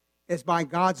 It's by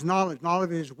God's knowledge of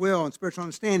his will and spiritual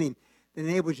understanding that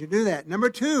enables you to do that.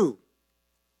 Number two,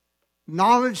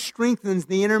 knowledge strengthens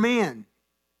the inner man.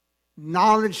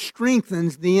 Knowledge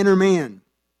strengthens the inner man.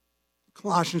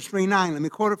 Colossians 3:9, let me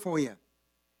quote it for you.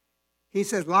 He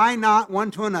says, "Lie not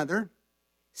one to another,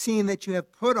 seeing that you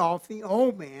have put off the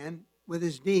old man with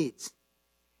his deeds,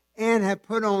 and have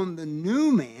put on the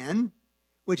new man,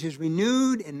 which is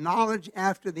renewed in knowledge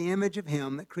after the image of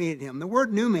him that created him." The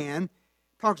word new man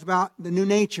talks about the new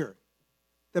nature,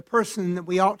 the person that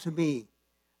we ought to be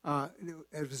as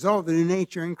a result of the new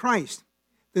nature in Christ.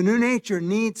 The new nature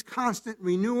needs constant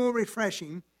renewal,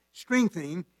 refreshing,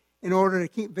 strengthening in order to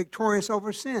keep victorious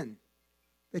over sin.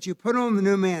 That you put on the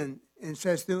new man, and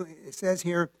it says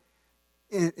here,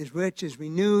 which is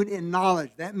renewed in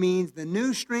knowledge. That means the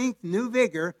new strength, new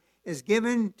vigor is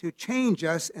given to change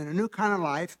us in a new kind of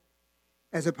life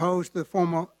as opposed to the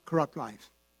former corrupt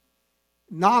life.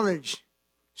 Knowledge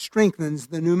strengthens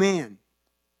the new man.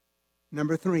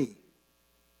 Number three.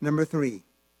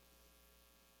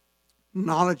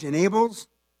 Knowledge enables,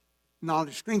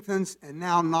 knowledge strengthens, and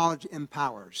now knowledge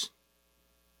empowers.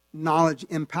 Knowledge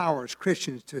empowers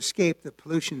Christians to escape the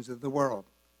pollutions of the world.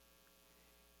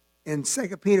 In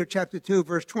 2 Peter chapter 2,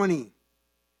 verse 20, it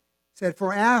said,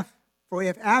 For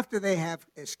if after they have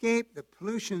escaped the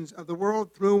pollutions of the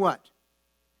world through what?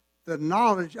 The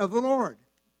knowledge of the Lord.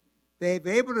 They've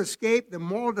been able to escape the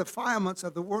moral defilements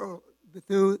of the world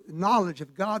through knowledge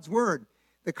of God's Word.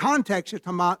 The context is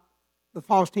talking about the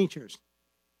false teachers.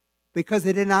 Because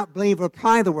they did not believe or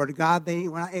apply the Word of God, they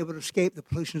were not able to escape the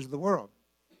pollutions of the world.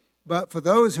 But for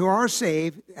those who are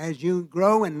saved, as you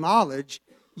grow in knowledge,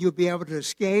 you'll be able to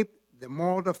escape the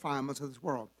moral defilements of this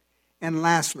world. And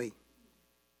lastly,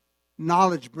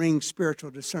 knowledge brings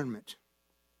spiritual discernment.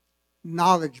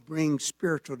 Knowledge brings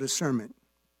spiritual discernment.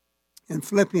 In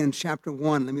Philippians chapter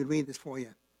 1, let me read this for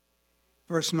you.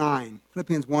 Verse 9,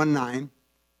 Philippians 1:9.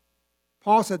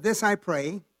 Paul said, "This I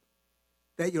pray,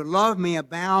 that your love may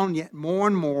abound yet more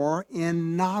and more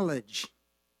in knowledge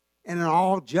and in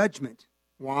all judgment."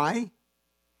 Why?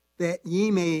 "That ye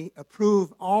may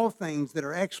approve all things that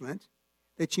are excellent,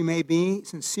 that ye may be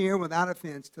sincere without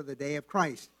offense till the day of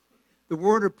Christ." The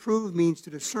word approve means to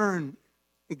discern,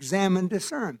 examine,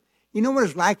 discern. You know what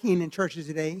is lacking in churches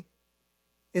today?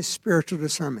 Is spiritual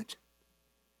discernment.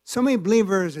 So many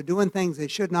believers are doing things they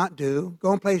should not do,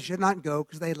 going places they should not go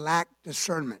because they lack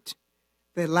discernment.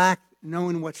 They lack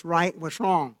knowing what's right, what's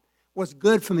wrong, what's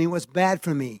good for me, what's bad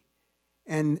for me.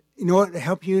 And you know what will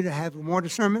help you to have more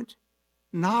discernment?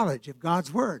 Knowledge of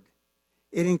God's Word.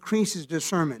 It increases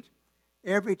discernment.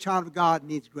 Every child of God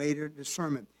needs greater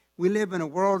discernment. We live in a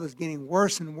world that's getting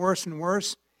worse and worse and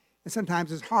worse, and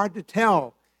sometimes it's hard to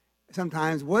tell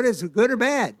sometimes what is good or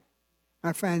bad.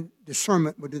 My friend,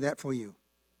 discernment will do that for you.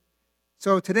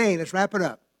 So today, let's wrap it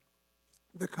up.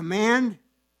 The command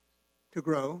to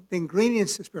grow, the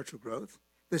ingredients of spiritual growth,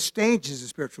 the stages of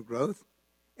spiritual growth,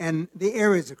 and the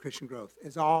areas of Christian growth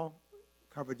is all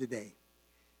covered today.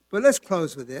 But let's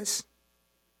close with this.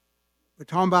 We're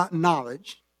talking about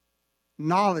knowledge.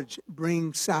 Knowledge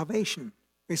brings salvation.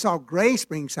 We saw grace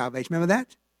brings salvation. Remember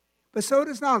that? But so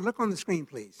does knowledge. Look on the screen,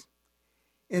 please.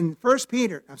 In 1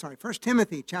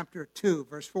 Timothy chapter 2,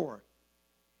 verse 4,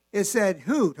 it said,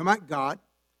 who, talking about God,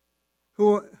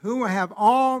 who will have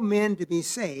all men to be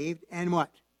saved and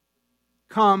what?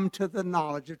 Come to the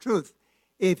knowledge of truth.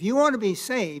 If you want to be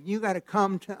saved, you got to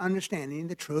come to understanding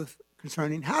the truth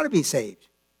concerning how to be saved.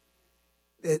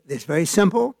 It's very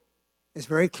simple. It's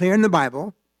very clear in the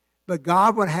Bible. But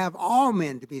God would have all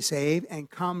men to be saved and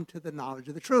come to the knowledge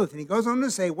of the truth. And he goes on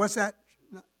to say, what's that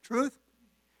truth?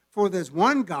 For there's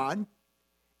one God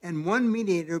and one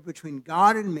mediator between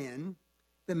God and men,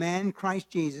 the man Christ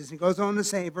Jesus. He goes on to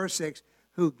say, verse 6,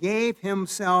 who gave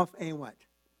himself a what?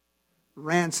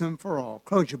 Ransom for all.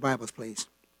 Close your Bibles, please.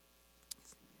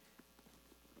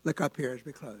 Look up here as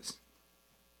we close.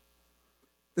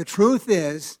 The truth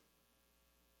is,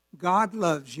 God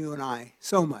loves you and I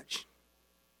so much.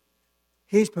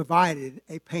 He's provided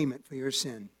a payment for your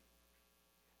sin.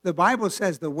 The Bible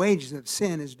says the wages of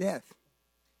sin is death,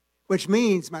 which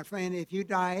means, my friend, if you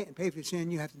die and pay for your sin,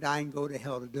 you have to die and go to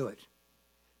hell to do it.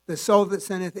 The soul that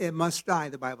sinneth, it must die,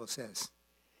 the Bible says.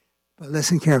 But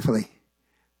listen carefully.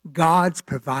 God's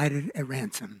provided a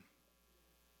ransom.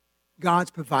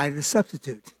 God's provided a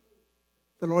substitute.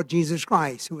 The Lord Jesus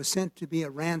Christ, who was sent to be a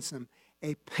ransom,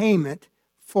 a payment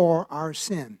for our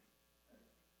sin.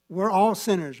 We're all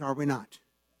sinners, are we not?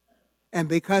 And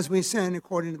because we sin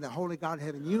according to the holy God of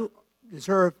heaven, you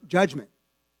deserve judgment.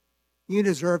 You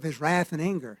deserve his wrath and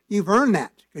anger. You've earned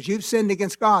that because you've sinned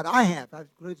against God. I have. That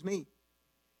includes me.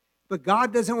 But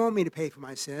God doesn't want me to pay for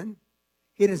my sin.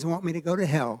 He doesn't want me to go to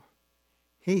hell.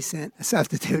 He sent a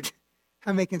substitute.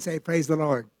 How many can say, praise the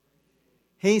Lord?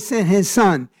 He sent his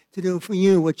son to do for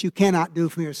you what you cannot do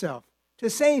for yourself, to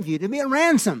save you, to be a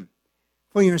ransom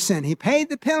for your sin. He paid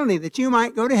the penalty that you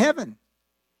might go to heaven.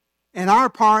 And our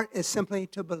part is simply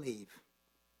to believe,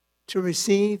 to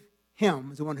receive him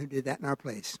as the one who did that in our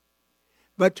place.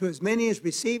 But to as many as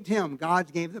received him,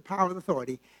 God gave the power and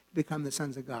authority to become the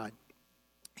sons of God.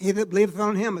 He that believeth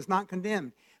on him is not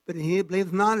condemned, but he that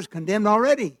believeth not is condemned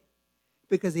already,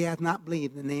 because he hath not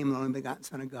believed in the name of the only begotten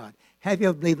Son of God. Have you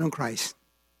ever believed on Christ?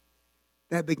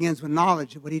 That begins with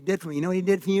knowledge of what he did for you. You know what he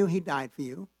did for you? He died for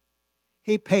you.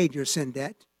 He paid your sin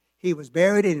debt. He was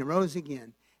buried and he rose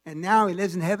again. And now he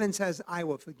lives in heaven and says, I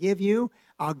will forgive you.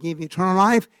 I'll give you eternal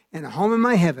life and a home in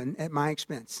my heaven at my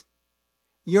expense.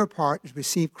 Your part is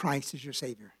receive Christ as your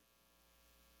Savior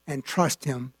and trust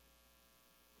him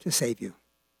to save you.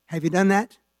 Have you done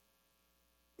that?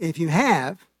 If you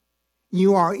have,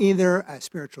 you are either a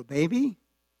spiritual baby,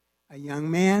 a young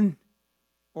man,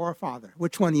 or a father.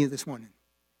 Which one are you this morning?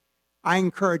 I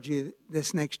encourage you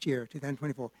this next year,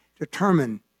 2024,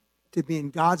 determine to be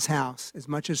in God's house as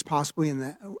much as possible in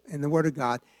the Word of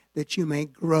God, that you may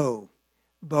grow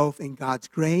both in God's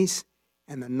grace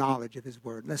and the knowledge of his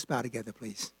Word. Let's bow together,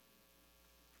 please.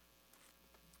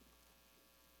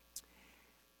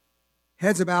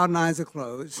 Heads are bowed and eyes are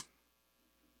closed.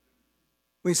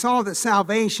 We saw that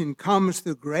salvation comes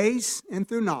through grace and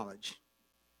through knowledge.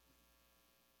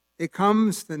 It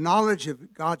comes the knowledge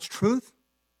of God's truth.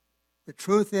 The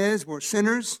truth is we're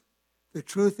sinners. The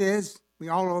truth is we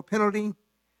all owe a penalty.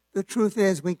 The truth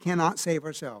is we cannot save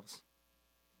ourselves.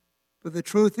 But the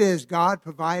truth is God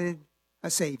provided a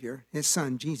Savior, his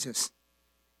Son, Jesus.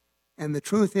 And the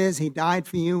truth is he died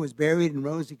for you, was buried, and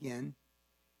rose again.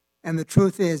 And the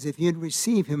truth is if you'd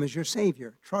receive him as your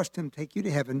Savior, trust him, take you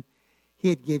to heaven,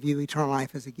 he'd give you eternal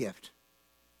life as a gift.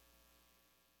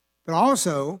 But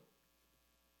also,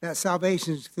 that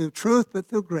salvation is through truth, but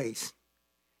through grace.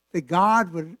 That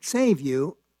God would save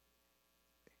you,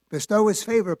 bestow his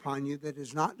favor upon you that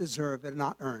is not deserved and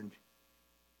not earned.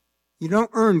 You don't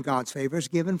earn God's favor. It's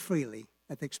given freely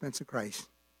at the expense of Christ.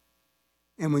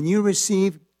 And when you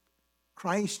receive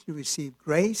Christ, you receive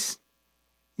grace,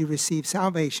 you receive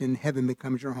salvation, heaven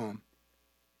becomes your home.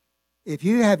 If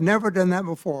you have never done that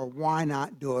before, why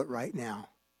not do it right now?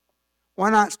 Why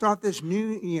not start this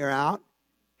new year out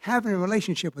having a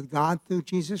relationship with God through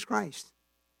Jesus Christ?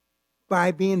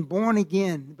 By being born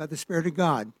again by the Spirit of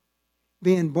God.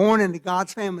 Being born into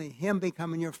God's family, him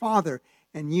becoming your father,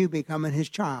 and you becoming his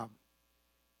child.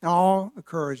 It all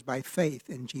occurs by faith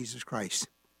in Jesus Christ.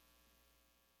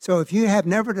 So if you have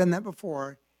never done that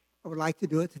before, I would like to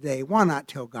do it today. Why not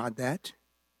tell God that?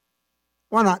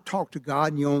 Why not talk to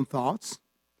God in your own thoughts?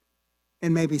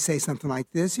 And maybe say something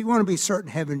like this. You want to be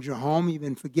certain heaven's your home. You've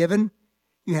been forgiven.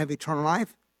 You have eternal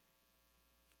life.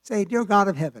 Say, dear God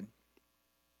of heaven,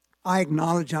 I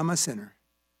acknowledge I'm a sinner.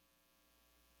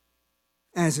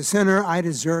 As a sinner, I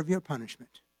deserve your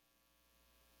punishment.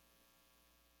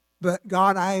 But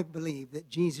God, I believe that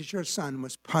Jesus, your Son,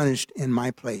 was punished in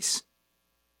my place.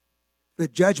 The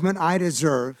judgment I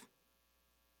deserve,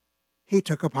 he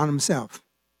took upon himself.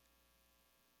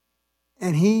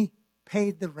 And he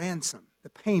paid the ransom, the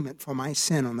payment for my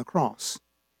sin on the cross.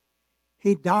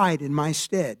 He died in my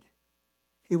stead.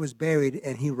 He was buried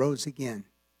and he rose again.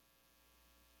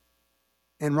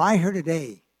 And right here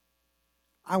today,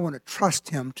 I want to trust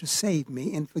him to save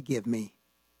me and forgive me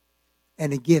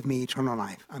and to give me eternal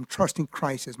life. I'm trusting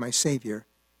Christ as my Savior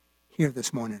here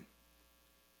this morning.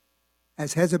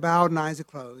 As heads are bowed and eyes are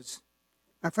closed,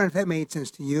 my friend, if that made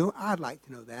sense to you, I'd like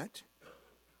to know that.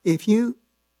 If you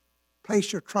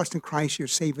place your trust in Christ, your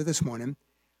Savior, this morning,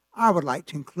 I would like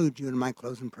to include you in my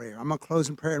closing prayer. I'm going to close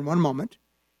in prayer in one moment.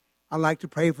 I'd like to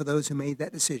pray for those who made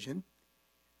that decision.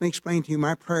 Let me explain to you,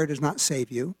 my prayer does not save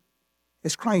you.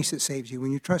 It's Christ that saves you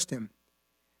when you trust him.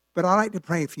 But I'd like to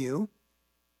pray for you.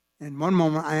 In one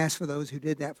moment, I ask for those who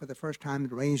did that for the first time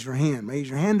to raise your hand. Raise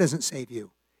your hand doesn't save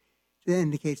you. That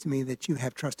indicates to me that you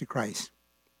have trusted Christ.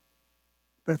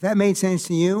 But if that made sense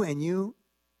to you and you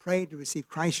prayed to receive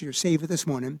Christ as your Savior this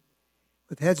morning,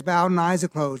 with heads bowed and eyes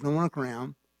closed, no one look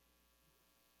around,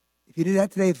 if you did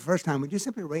that today for the first time, would you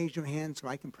simply raise your hand so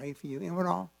I can pray for you? And what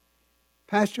all?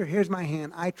 Pastor, here's my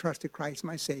hand. I trusted Christ,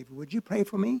 my Savior. Would you pray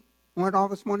for me? Want it all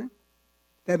this morning?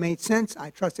 That made sense. I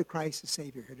trusted Christ as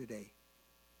Savior here today.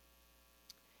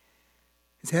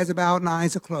 His heads are bowed and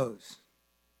eyes are closed.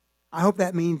 I hope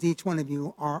that means each one of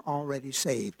you are already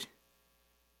saved,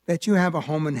 that you have a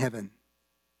home in heaven.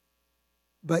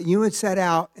 But you would set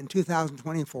out in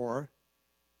 2024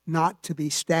 not to be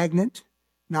stagnant,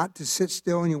 not to sit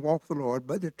still in your walk with the Lord,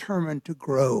 but determined to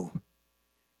grow.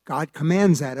 God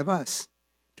commands that of us,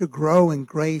 to grow in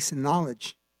grace and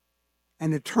knowledge,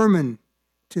 and determined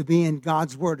to be in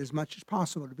God's Word as much as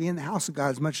possible, to be in the house of God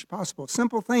as much as possible.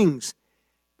 Simple things,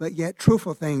 but yet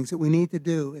truthful things that we need to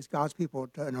do as God's people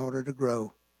in order to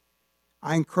grow.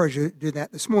 I encourage you to do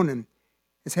that this morning.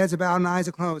 His heads are bowed and eyes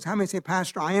are closed. How many say,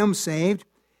 Pastor, I am saved,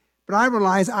 but I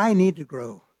realize I need to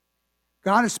grow.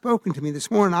 God has spoken to me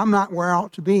this morning. I'm not where I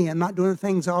ought to be. I'm not doing the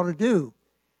things I ought to do.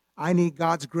 I need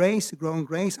God's grace to grow in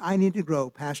grace. I need to grow.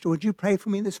 Pastor, would you pray for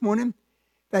me this morning?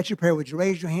 If that's your prayer, would you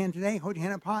raise your hand today? Hold your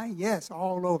hand up high? Yes,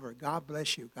 all over. God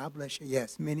bless you. God bless you.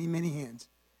 Yes, many, many hands.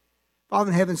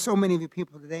 Father in heaven, so many of you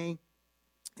people today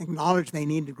acknowledge they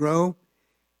need to grow,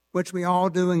 which we all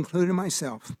do, including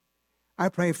myself. I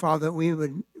pray, Father, that we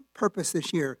would purpose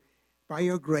this year by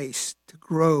your grace to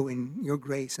grow in your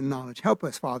grace and knowledge. Help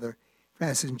us, Father.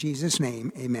 In Jesus'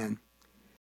 name, amen.